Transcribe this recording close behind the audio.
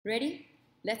Ready?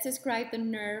 Let's describe the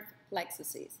nerve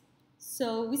plexuses.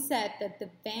 So we said that the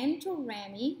ventral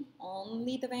rami,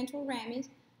 only the ventral ramis,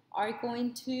 are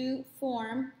going to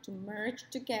merge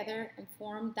together and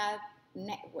form that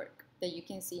network that you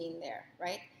can see in there,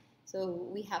 right? So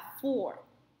we have four: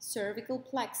 cervical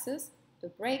plexus, the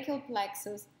brachial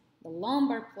plexus, the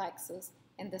lumbar plexus,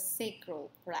 and the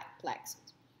sacral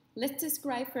plexus. Let's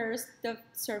describe first the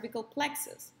cervical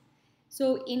plexus.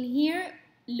 So in here,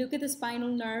 look at the spinal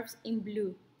nerves in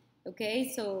blue.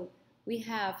 Okay, so we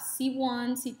have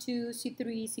C1, C2,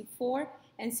 C3, C4,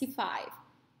 and C5.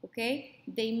 Okay,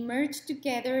 they merge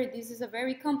together. This is a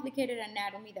very complicated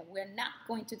anatomy that we're not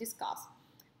going to discuss.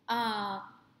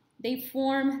 They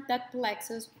form that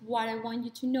plexus. What I want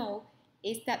you to know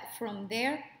is that from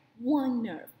there, one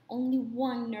nerve, only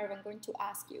one nerve I'm going to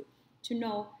ask you to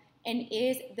know, and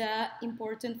is the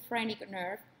important phrenic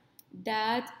nerve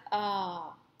that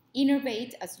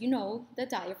innervates, as you know, the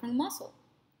diaphragm muscle.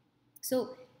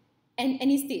 So,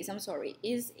 and is this, I'm sorry,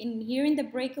 is in here in the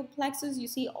brachial plexus, you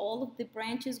see all of the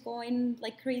branches going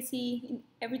like crazy in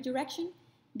every direction.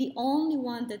 The only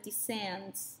one that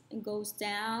descends and goes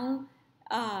down,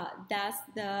 that's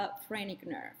the phrenic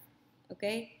nerve,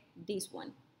 okay? This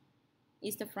one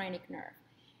is the phrenic nerve.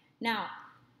 Now,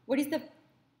 what is the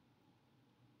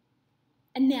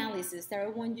analysis that I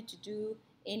want you to do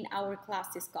in our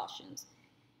class discussions?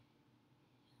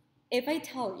 If I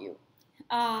tell you,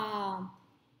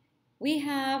 we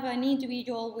have an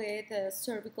individual with a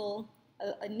cervical,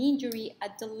 an injury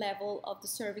at the level of the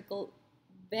cervical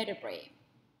vertebrae,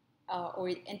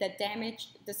 and that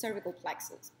damaged the cervical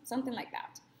plexus, something like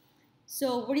that.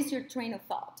 So what is your train of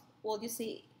thought? Well,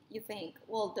 you think,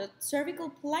 well, the cervical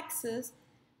plexus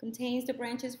contains the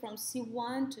branches from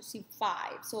C1 to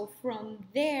C5. So from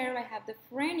there, I have the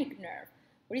phrenic nerve.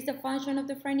 What is the function of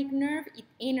the phrenic nerve? It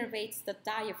innervates the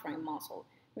diaphragm muscle.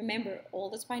 Remember, all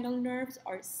the spinal nerves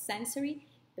are sensory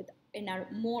and are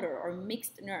motor or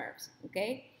mixed nerves,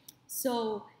 okay?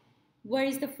 So what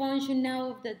is the function now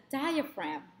of the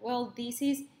diaphragm? Well, this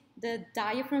is the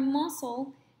diaphragm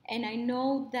muscle, and I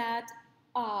know that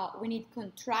when it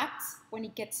contracts, when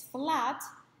it gets flat,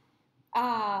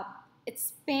 it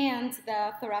expands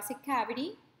the thoracic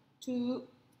cavity to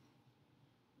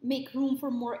make room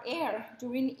for more air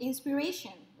during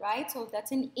inspiration, right? So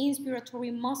that's an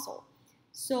inspiratory muscle.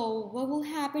 So what will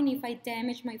happen if I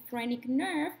damage my phrenic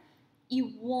nerve?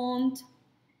 It won't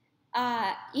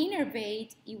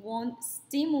innervate, it won't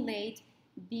stimulate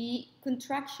the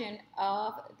contraction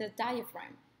of the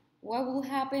diaphragm. What will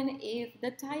happen if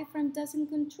the diaphragm doesn't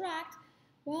contract?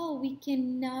 Well, we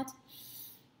cannot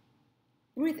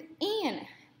breathe in.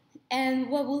 And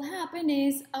what will happen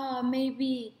is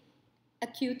maybe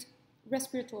acute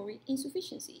respiratory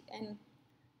insufficiency. And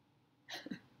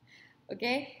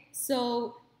okay,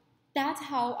 so that's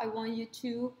how I want you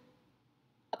to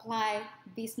apply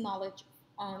this knowledge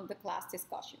on the class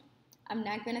discussion. I'm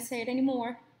not going to say it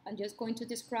anymore. I'm just going to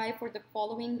describe for the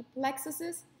following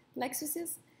plexuses,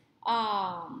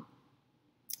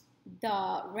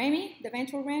 the rami, the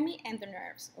ventral rami, and the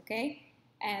nerves, okay?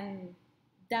 And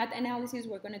that analysis,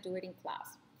 we're going to do it in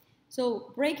class.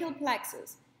 So brachial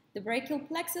plexus. The brachial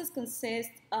plexus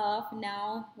consists of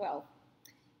now, well,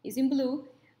 is in blue,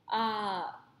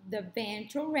 the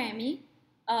ventral rami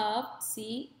of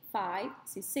C5,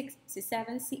 C6,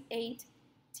 C7, C8,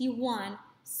 T1,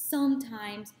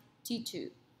 sometimes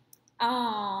T2.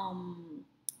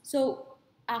 So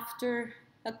after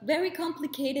a very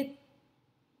complicated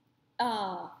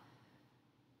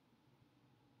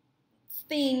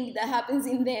thing that happens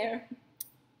in there,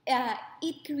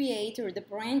 it creates, or the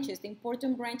branches, the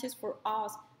important branches for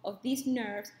us of these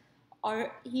nerves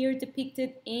are here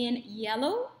depicted in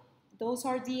yellow. Those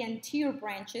are the anterior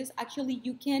branches. Actually,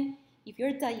 you can, if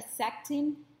you're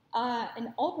dissecting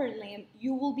an upper limb,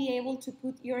 you will be able to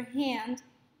put your hand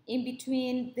in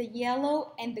between the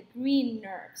yellow and the green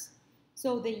nerves.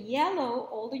 So the yellow,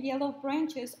 all the yellow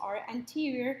branches are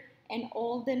anterior and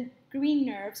all the green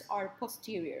nerves are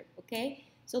posterior, okay?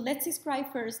 So let's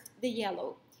describe first the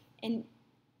yellow. And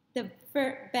the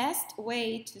best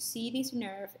way to see this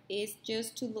nerve is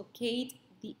just to locate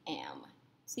the M.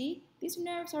 See, these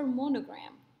nerves are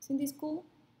monogram. Isn't this cool?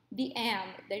 The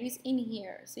M that is in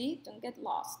here. See, don't get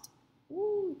lost.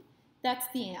 Woo, that's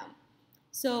the M.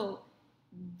 So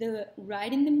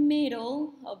right in the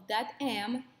middle of that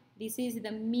M, this is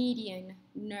the median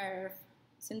nerve.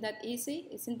 Isn't that easy?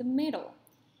 It's in the middle.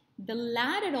 The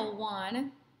lateral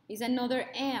one is another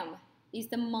M. Is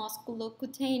the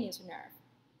musculocutaneous nerve.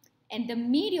 And the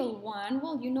medial one,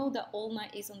 well, you know the ulna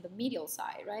is on the medial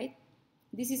side, right?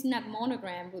 This is not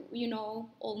monogram, but you know,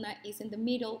 ulna is in the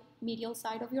medial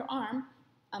side of your arm,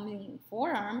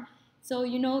 forearm. So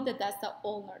you know that that's the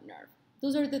ulnar nerve.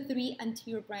 Those are the three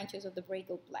anterior branches of the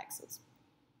brachial plexus.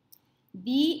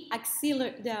 The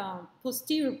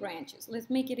posterior branches, let's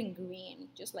make it in green,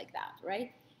 just like that,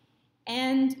 right?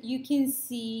 And you can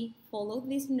see, follow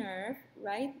this nerve,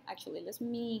 right? Actually,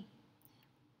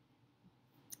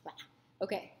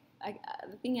 okay,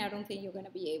 the thing, I don't think you're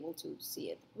gonna be able to see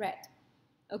it, red.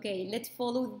 Okay, let's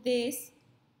follow this,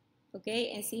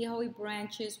 okay, and see how it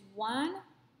branches, 1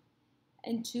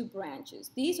 and 2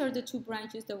 branches. These are the 2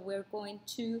 branches that we're going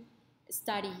to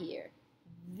study here.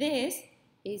 This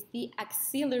is the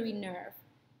axillary nerve,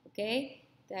 okay,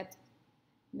 that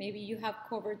maybe you have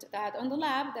covered that on the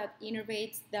lab, that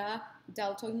innervates the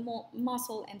deltoid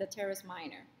muscle and the teres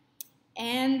minor.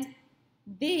 And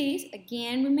these,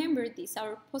 again, remember, these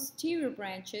are posterior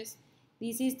branches.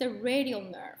 This is the radial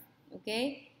nerve,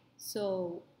 okay?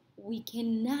 So we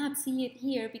cannot see it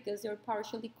here because they're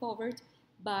partially covered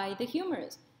by the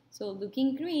humerus. So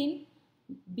looking green,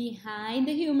 behind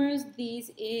the humerus,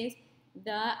 this is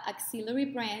the axillary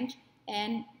branch,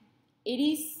 and it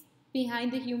is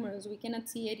behind the humerus. We cannot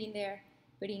see it in there,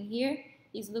 but in here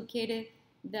is located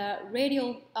the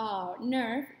radial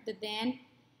nerve that then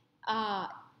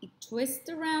it twists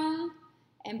around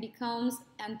and becomes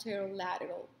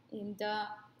anterolateral in the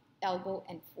elbow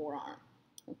and forearm.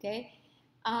 Okay.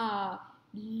 Fun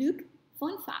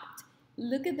fact.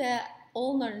 Look at the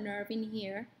ulnar nerve in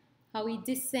here, how it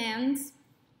descends.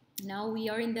 Now we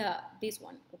are in this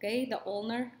one, okay? The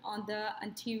ulnar on the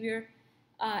anterior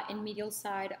and medial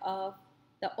side of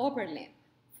the upper limb.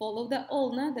 Follow the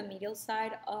ulna, the medial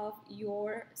side of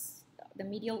the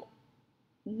medial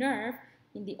nerve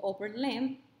in the upper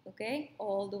limb, okay?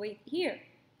 All the way here.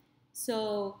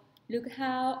 So look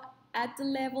how at the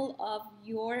level of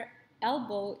your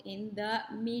elbow in the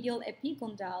medial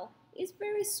epicondyle is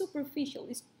very superficial.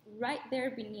 It's right there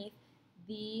beneath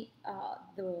the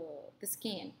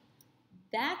skin.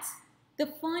 That's the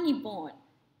funny bone.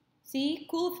 See,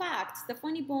 cool facts. The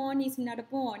funny bone is not a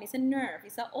bone, it's a nerve,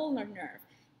 it's an ulnar nerve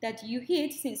that you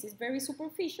hit. Since it's very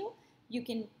superficial, you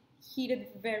can hit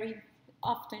it very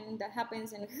often. That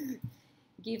happens and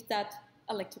gives that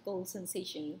electrical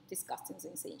sensation, disgusting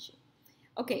sensation.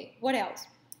 Okay, what else?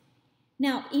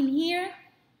 Now, in here,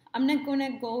 I'm not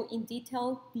gonna go in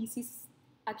detail. This is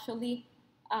actually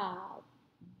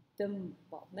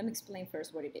well, let me explain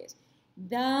first what it is.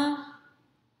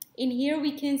 In here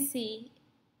we can see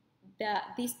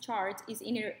that this chart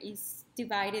is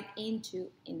divided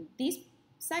into, in this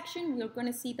section, we're going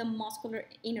to see the muscular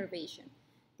innervation.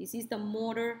 This is the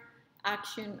motor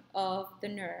action of the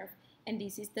nerve, and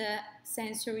this is the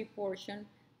sensory portion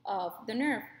of the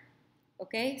nerve,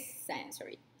 okay,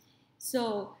 sensory.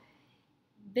 So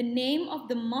the name of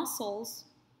the muscles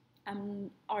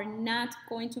are not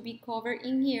going to be covered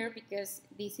in here because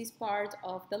this is part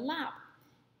of the lab.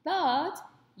 But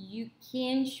you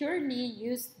can surely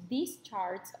use these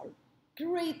charts, a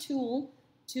great tool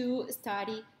to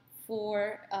study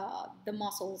for the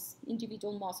muscles,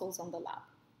 individual muscles on the lab.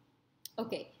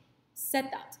 Okay,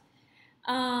 set that.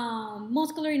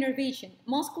 Muscular innervation.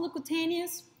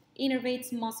 Musculocutaneous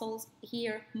innervates muscles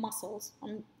here, muscles.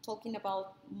 I'm talking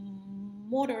about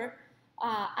motor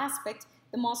aspect,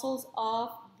 the muscles of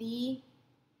the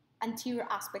anterior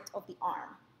aspect of the arm.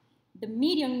 The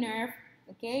median nerve,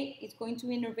 okay, is going to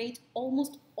innervate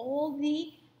almost all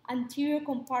the anterior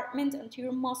compartment,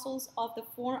 anterior muscles of the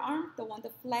forearm, the one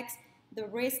that flex the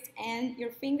wrist and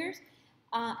your fingers,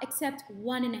 except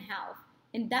 1.5.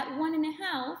 And that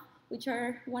 1.5, which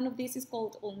are, one of these is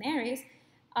called ulnaris,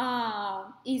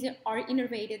 are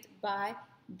innervated by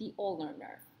the ulnar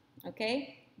nerve,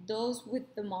 okay? Those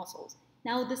with the muscles.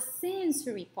 Now the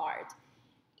sensory part.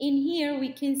 In here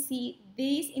we can see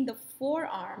this in the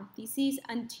forearm. This is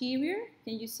anterior,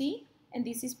 can you see? And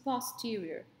this is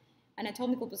posterior,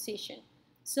 anatomical position.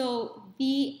 So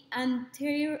the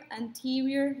anterior,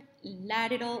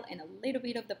 lateral, and a little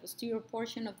bit of the posterior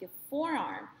portion of the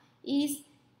forearm is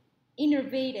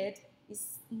innervated,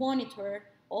 is monitored.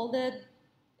 All the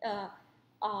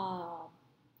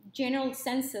general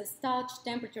senses, touch,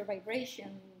 temperature,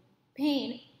 vibration,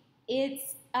 pain,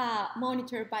 it's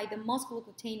monitored by the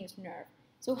musculocutaneous nerve.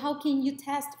 So how can you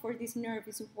test for this nerve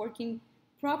is working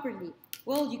properly?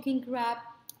 Well, you can grab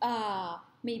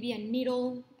maybe a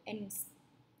needle and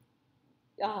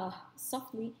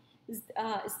softly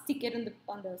stick it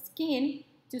on the skin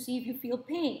to see if you feel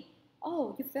pain.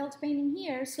 Oh, you felt pain in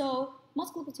here, so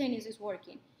musculocutaneous is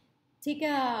working. Take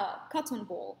a cotton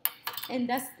ball, and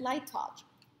that's light touch.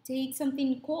 take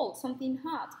something cold, something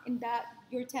hot, and that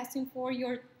you're testing for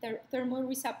your thermal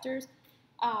receptors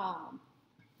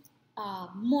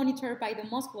monitored by the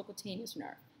musculocutaneous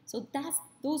nerve. So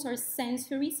those are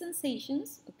sensory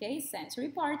sensations, okay, sensory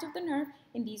parts of the nerve,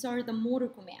 and these are the motor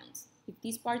commands. If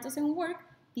this part doesn't work,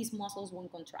 these muscles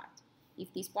won't contract.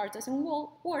 If this part doesn't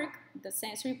work, the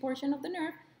sensory portion of the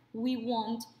nerve, we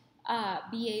won't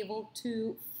be able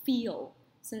to feel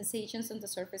sensations on the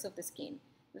surface of the skin.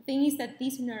 The thing is that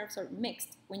these nerves are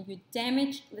mixed. When you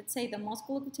damage, let's say, the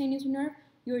musculocutaneous nerve,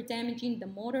 you're damaging the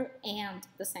motor and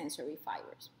the sensory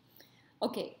fibers.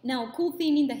 Okay, now cool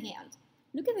thing in the hand.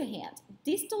 Look at the hand,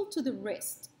 distal to the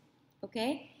wrist,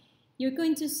 okay? You're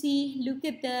going to see, look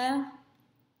at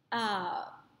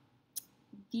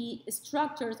the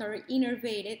structures that are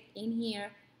innervated in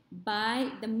here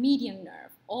by the median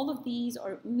nerve. All of these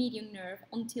are median nerve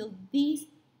until these,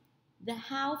 the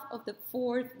half of the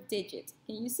fourth digit.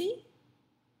 Can you see?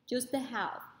 Just the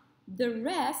half. The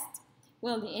rest,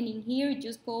 well, and in here,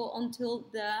 just go until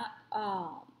the,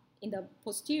 in the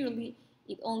posteriorly,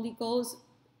 it only goes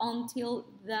until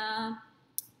the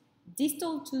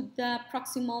distal to the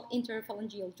proximal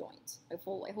interphalangeal joint.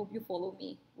 I hope you follow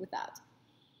me with that.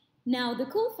 Now, the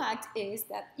cool fact is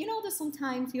that, you know that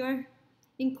sometimes you're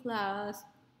in class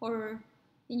or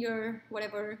in your,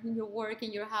 whatever, in your work,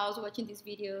 in your house, watching these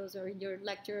videos or in your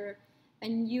lecture,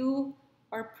 and you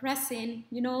are pressing,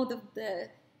 you know,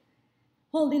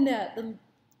 holding the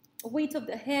weight of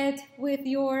the head with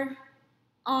your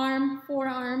arm,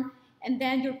 forearm, and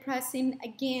then you're pressing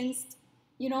against,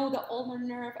 you know, the ulnar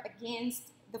nerve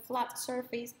against the flat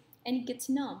surface, and it gets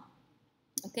numb.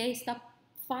 Okay, stop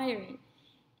firing.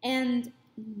 And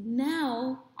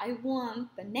now I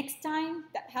want the next time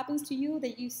that happens to you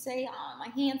that you say, oh, my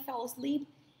hand fell asleep,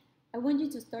 I want you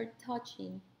to start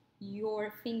touching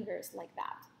your fingers like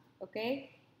that, okay?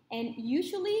 And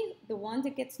usually the one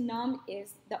that gets numb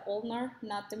is the ulnar,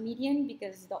 not the median,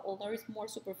 because the ulnar is more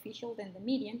superficial than the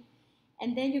median.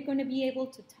 And then you're going to be able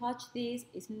to touch this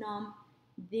is numb,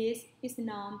 this is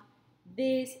numb,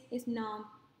 this is numb.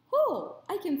 Oh,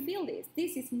 I can feel this.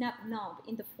 This is not numb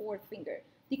in the fourth finger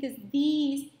because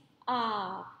these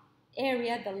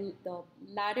area, the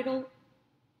lateral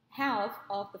half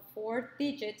of the fourth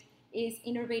digit is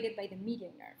innervated by the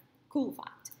median nerve. Cool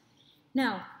fact.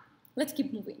 Now, let's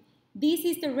keep moving. This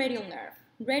is the radial nerve.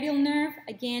 Radial nerve,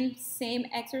 again, same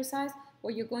exercise.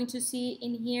 What you're going to see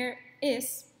in here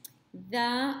is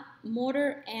the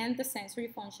motor and the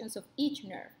sensory functions of each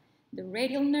nerve. The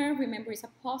radial nerve, remember, is a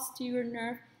posterior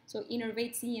nerve, so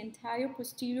innervates the entire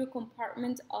posterior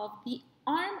compartment of the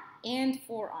arm and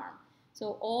forearm.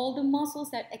 So all the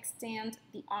muscles that extend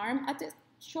the arm at the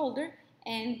shoulder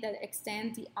and that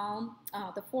extend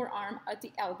the forearm at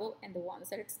the elbow, and the ones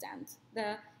that extend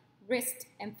the wrist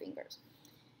and fingers.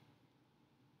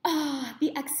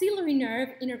 The axillary nerve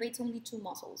innervates only two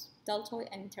muscles, deltoid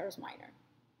and teres minor.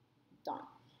 Done.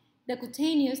 The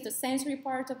cutaneous, the sensory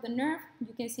part of the nerve,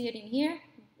 you can see it in here.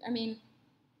 I mean,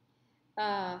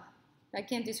 I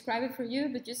can't describe it for you,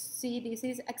 but just see this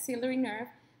is axillary nerve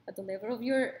at the level of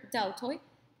your deltoid,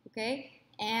 okay?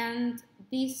 And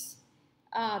this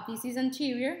is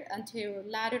anterior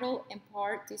lateral, and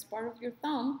this part of your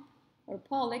thumb or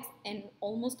pollex, and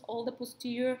almost all the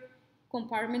posterior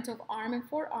compartment of arm and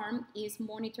forearm is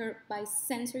monitored by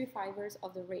sensory fibers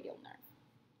of the radial nerve.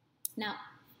 Now,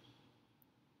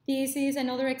 this is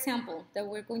another example that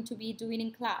we're going to be doing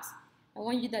in class. I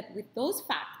want you that with those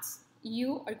facts,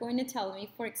 you are going to tell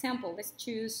me, for example, let's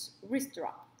choose wrist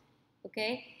drop,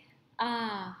 okay?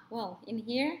 Well, in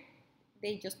here,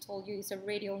 they just told you it's a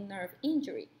radial nerve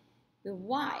injury. But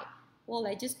why? Well,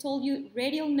 I just told you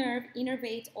radial nerve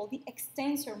innervates all the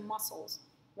extensor muscles,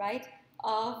 right,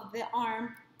 of the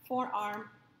arm, forearm,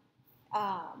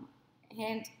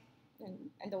 hand,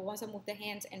 and the ones that move the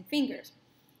hands and fingers.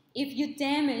 If you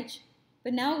damage,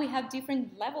 but now we have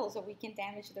different levels that we can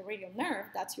damage the radial nerve,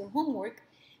 that's your homework.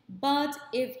 But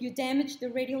if you damage the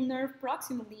radial nerve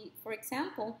proximally, for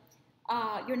example,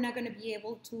 you're not going to be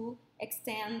able to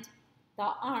extend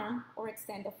the arm or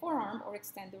extend the forearm or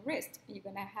extend the wrist. You're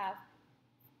going to have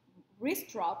wrist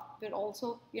drop, but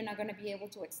also you're not going to be able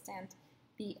to extend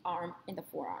the arm and the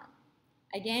forearm.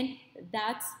 Again,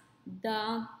 that's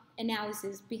the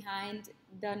analysis behind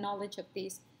the knowledge of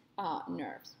these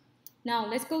nerves. Now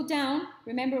let's go down.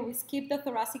 Remember, we skipped the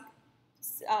thoracic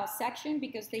section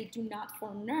because they do not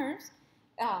form nerves.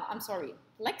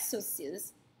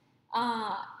 Plexuses.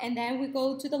 And then we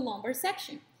go to the lumbar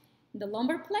section. In the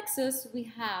lumbar plexus, we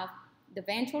have the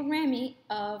ventral rami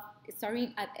of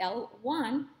starting at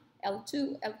L1,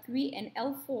 L2, L3, and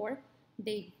L4.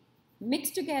 They mix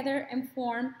together and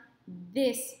form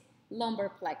this lumbar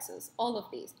plexus, all of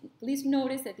these. Please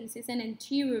notice that this is an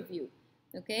anterior view,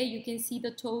 okay? You can see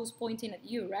the toes pointing at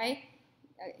you, right?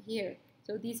 Here.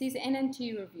 So this is an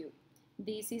anterior view.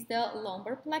 This is the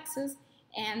lumbar plexus,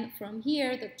 and from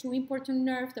here, the two important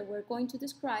nerves that we're going to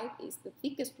describe is the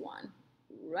thickest one,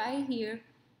 right here.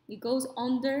 It goes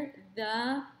under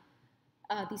the,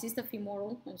 this is the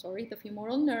femoral, the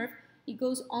femoral nerve. It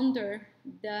goes under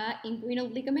the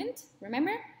inguinal ligament,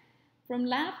 remember, from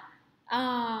lab.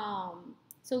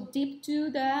 So deep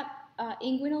to the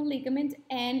inguinal ligament,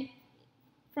 and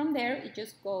from there, it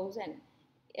just goes and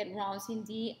it runs in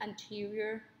the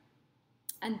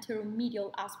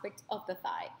anteromedial aspect of the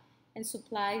thigh and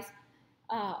supplies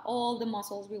all the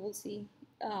muscles we will see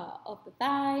of the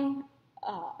thigh,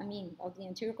 of the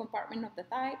anterior compartment of the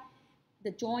thigh,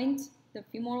 the joint, the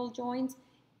femoral joint,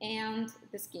 and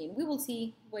the skin. We will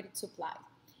see what it supplies.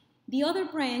 The other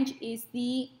branch is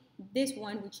this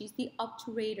one, which is the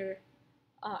obturator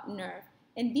nerve.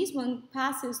 And this one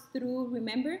passes through,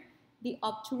 remember, the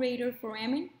obturator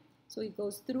foramen. So it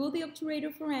goes through the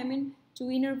obturator foramen to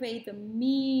innervate the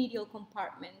medial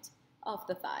compartment of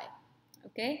the thigh.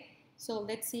 Okay, so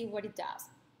let's see what it does.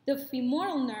 The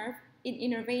femoral nerve, it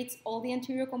innervates all the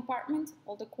anterior compartment,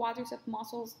 all the quadriceps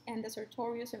muscles, and the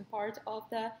sartorius and part of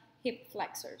the hip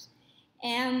flexors.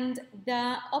 And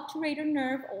the obturator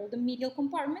nerve, all the medial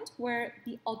compartment where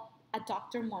the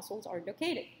adductor muscles are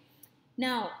located.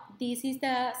 Now, this is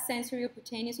the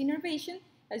sensorio-cutaneous innervation.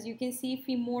 As you can see,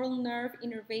 femoral nerve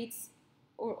innervates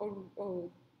or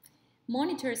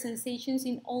monitors sensations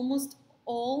in almost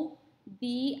all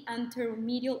the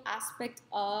anteromedial aspect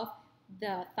of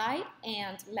the thigh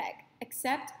and leg,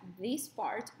 except this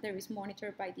part that is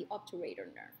monitored by the obturator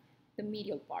nerve, the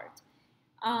medial part.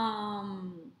 I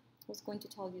was going to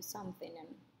tell you something, and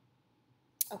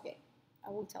okay, I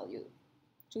will tell you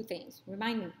two things.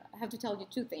 Remind me, I have to tell you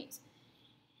two things.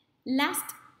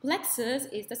 Last plexus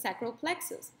is the sacral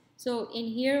plexus. So in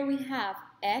here we have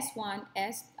L4,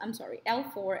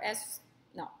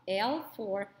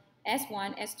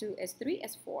 S1, S2, S3,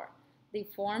 S4. They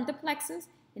form the plexus,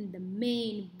 and the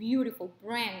main beautiful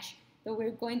branch that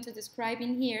we're going to describe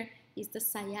in here is the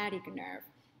sciatic nerve.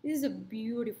 This is a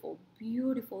beautiful,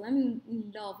 beautiful, I'm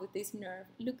in love with this nerve.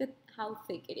 Look at how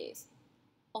thick it is.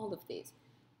 All of this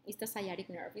is the sciatic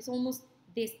nerve. It's almost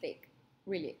this thick,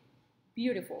 really.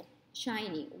 Beautiful,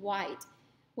 shiny, white.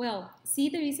 Well, see,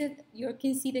 you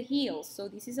can see the heels. So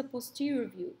this is a posterior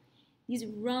view. This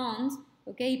runs,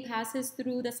 okay, passes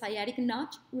through the sciatic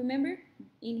notch, remember,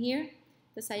 in here,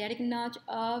 the sciatic notch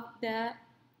of the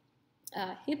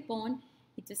hip bone.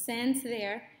 It descends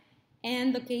there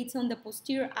and locates on the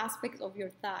posterior aspect of your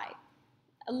thigh.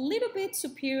 A little bit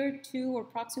superior to or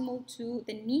proximal to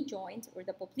the knee joint or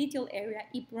the popliteal area,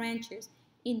 it branches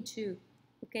into,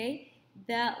 okay?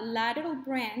 The lateral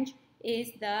branch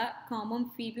is the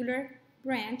common fibular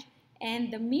branch,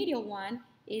 and the medial one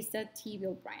is the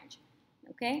tibial branch,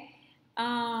 okay?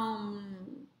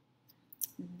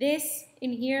 This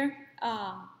in here,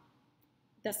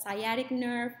 the sciatic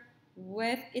nerve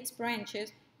with its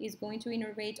branches is going to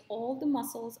innervate all the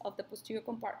muscles of the posterior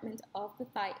compartment of the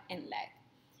thigh and leg.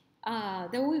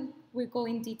 Then we'll go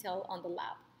in detail on the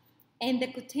lab. And the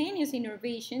cutaneous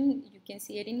innervation, you can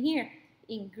see it in here.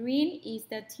 In green is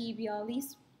the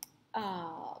tibialis,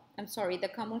 the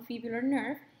common fibular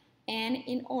nerve, and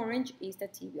in orange is the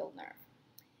tibial nerve.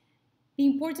 The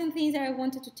important things that I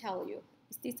wanted to tell you,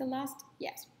 is this the last?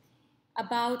 Yes.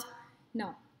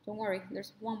 No, don't worry,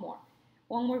 there's one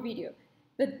more video.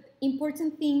 But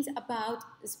important things about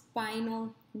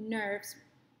spinal nerves,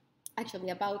 actually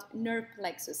about nerve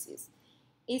plexuses,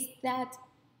 is that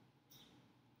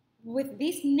with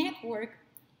this network,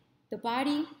 the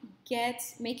body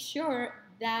makes sure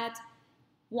that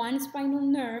one spinal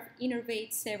nerve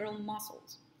innervates several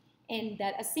muscles, and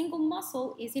that a single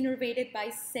muscle is innervated by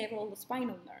several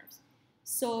spinal nerves.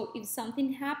 So if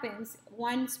something happens,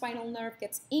 one spinal nerve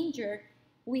gets injured,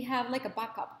 we have like a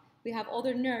backup. We have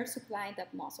other nerves supplying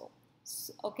that muscle.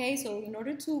 Okay, so in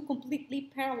order to completely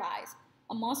paralyze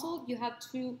a muscle, you have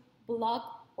to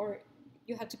block, or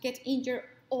you have to get injured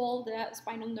all the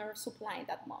spinal nerves supplying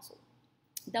that muscle.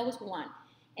 That was one.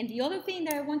 And the other thing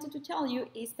that I wanted to tell you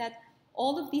is that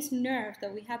all of these nerves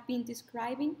that we have been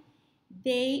describing,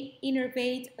 they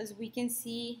innervate, as we can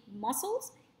see,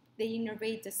 muscles. They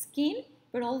innervate the skin,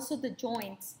 but also the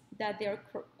joints that they're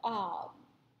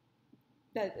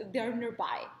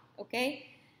nearby. Okay.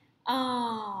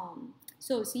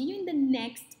 So see you in the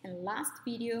next and last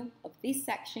video of this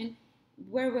section,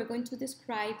 where we're going to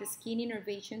describe the skin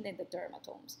innervation and the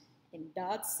dermatomes. And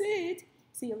that's it.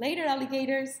 See you later,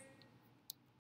 alligators.